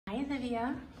Hi,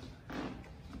 Olivia.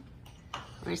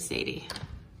 Where's Sadie?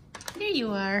 There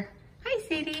you are. Hi,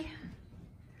 Sadie.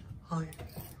 Hi.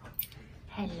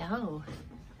 Hello.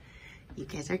 You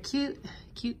guys are cute.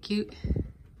 Cute, cute.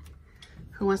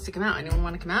 Who wants to come out? Anyone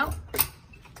want to come out?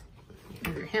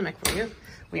 Here's your hammock for you.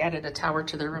 We added a tower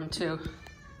to the room too.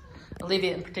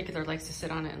 Olivia in particular likes to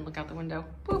sit on it and look out the window.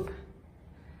 Boop.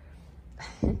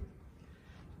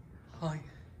 Hi.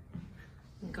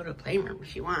 You can go to a playroom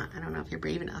if you want. I don't know if you're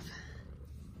brave enough.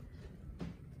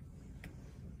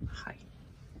 Hi.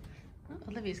 Oh,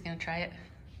 Olivia's gonna try it.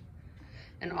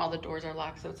 And all the doors are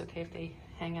locked, so it's okay if they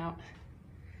hang out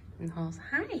in the halls.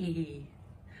 Hi.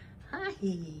 Hi.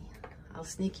 I'll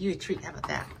sneak you a treat. How about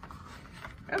that?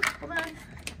 Oh, hold on.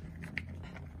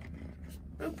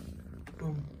 Oop.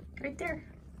 Boom. Right there.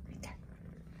 Right there.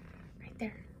 Right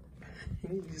there.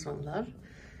 You just want love?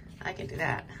 I can do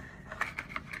that.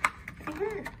 Right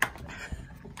here.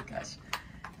 Oh my gosh.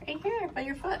 Right here by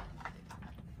your foot.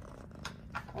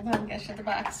 Hold on, gotta shut the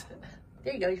box.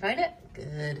 There you go. You find it?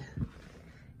 Good.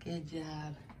 Good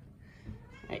job.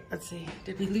 All right, let's see.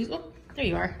 Did we lose? Oh, there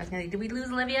you are. I was gonna say, did we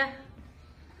lose Olivia?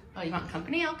 Oh, you want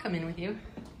company? I'll come in with you.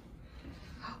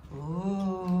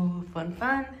 Oh, fun,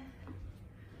 fun.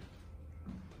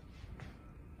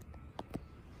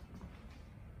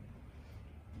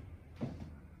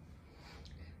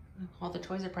 All the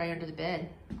toys are probably under the bed.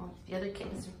 All the other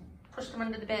kids pushed them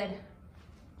under the bed.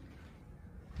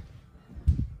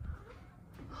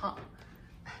 Huh.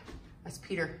 That's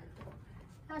Peter.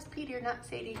 That's Peter, not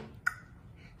Sadie.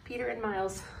 Peter and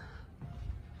Miles.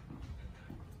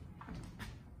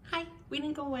 Hi, we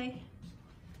didn't go away.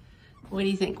 What do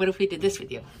you think? What if we did this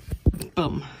with you?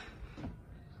 Boom.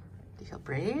 Do you feel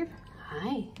brave?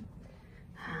 Hi.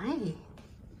 Hi.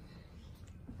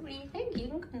 What do you think? You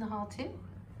can come in the hall too.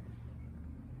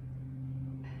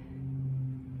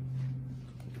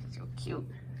 So cute.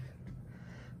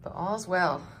 But all's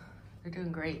well. They're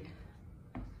doing great.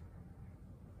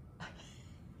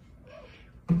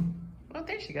 Oh,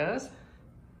 there she goes.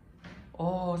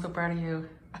 Oh, so proud of you.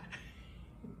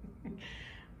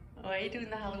 Why are you doing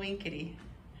the Halloween kitty?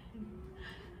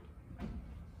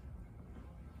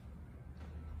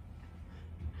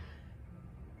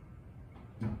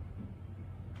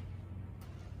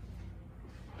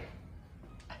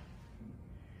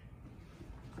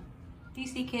 Do you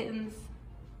see kittens?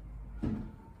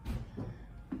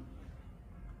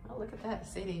 Oh, look at that,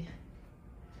 Sadie.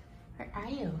 Where are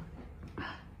you?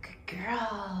 Good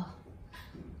girl.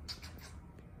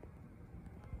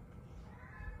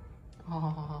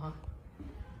 Aww. Do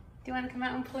you want to come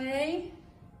out and play?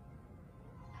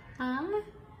 Huh?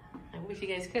 I wish you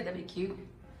guys could. That'd be cute.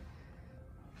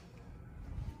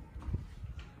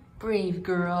 Brave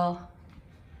girl.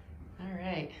 All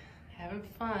right. Having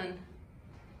fun.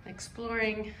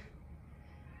 Exploring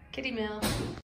Kitty Mill.